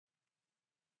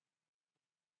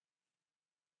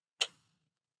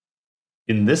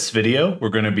In this video, we're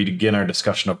going to begin our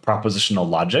discussion of propositional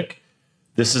logic.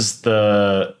 This is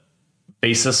the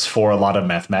basis for a lot of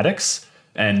mathematics,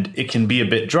 and it can be a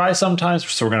bit dry sometimes,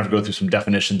 so we're going to have to go through some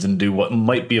definitions and do what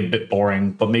might be a bit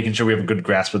boring, but making sure we have a good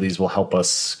grasp of these will help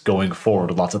us going forward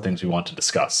with lots of things we want to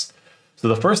discuss. So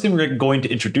the first thing we're going to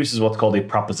introduce is what's called a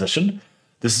proposition.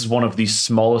 This is one of the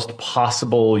smallest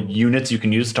possible units you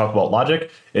can use to talk about logic.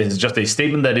 It is just a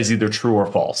statement that is either true or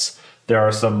false. There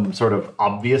are some sort of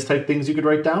obvious type things you could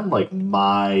write down, like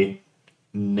my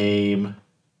name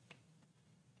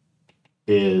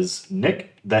is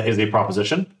Nick. That is a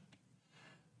proposition.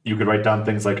 You could write down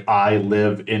things like I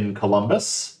live in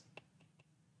Columbus,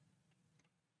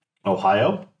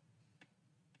 Ohio.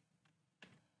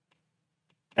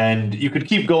 And you could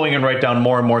keep going and write down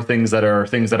more and more things that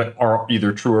are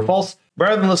either true or false.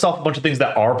 Rather than list off a bunch of things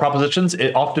that are propositions,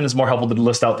 it often is more helpful to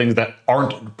list out things that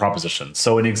aren't propositions.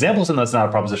 So an example of something that's not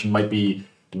a proposition might be,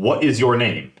 what is your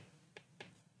name?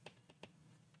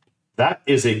 That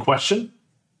is a question.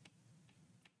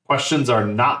 Questions are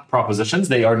not propositions.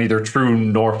 They are neither true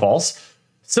nor false.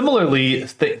 Similarly,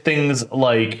 things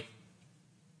like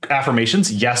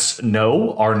affirmations, yes,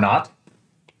 no, are not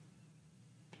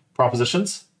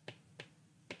propositions.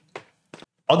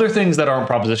 Other things that aren't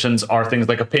propositions are things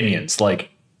like opinions, like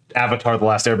Avatar: The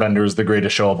Last Airbender is the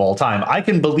greatest show of all time. I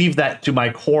can believe that to my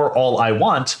core all I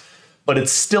want, but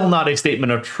it's still not a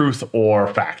statement of truth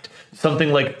or fact.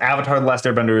 Something like Avatar: The Last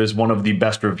Airbender is one of the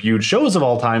best reviewed shows of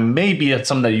all time. Maybe it's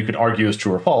something that you could argue is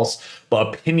true or false,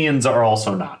 but opinions are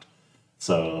also not.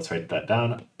 So let's write that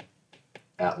down.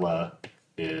 Atla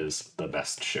is the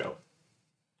best show.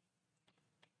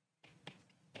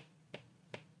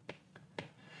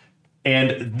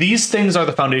 And these things are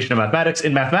the foundation of mathematics.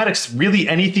 In mathematics, really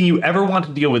anything you ever want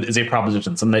to deal with is a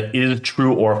proposition, something that is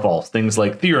true or false. Things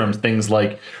like theorems, things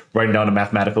like writing down a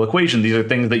mathematical equation. These are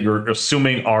things that you're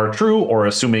assuming are true or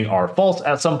assuming are false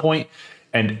at some point.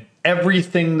 And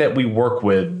everything that we work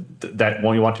with that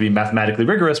when we want to be mathematically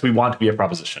rigorous, we want to be a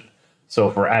proposition.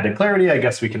 So for added clarity, I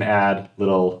guess we can add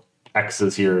little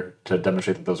X's here to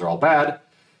demonstrate that those are all bad,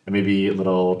 and maybe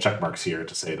little check marks here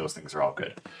to say those things are all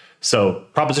good. So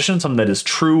proposition, something that is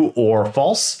true or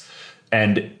false.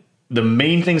 And the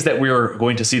main things that we're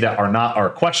going to see that are not are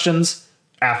questions,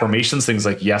 affirmations, things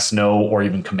like yes, no, or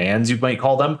even commands, you might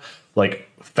call them, like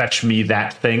fetch me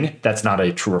that thing. That's not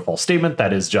a true or false statement.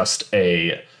 That is just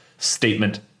a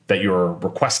statement that you're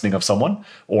requesting of someone,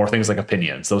 or things like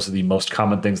opinions. Those are the most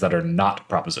common things that are not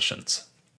propositions.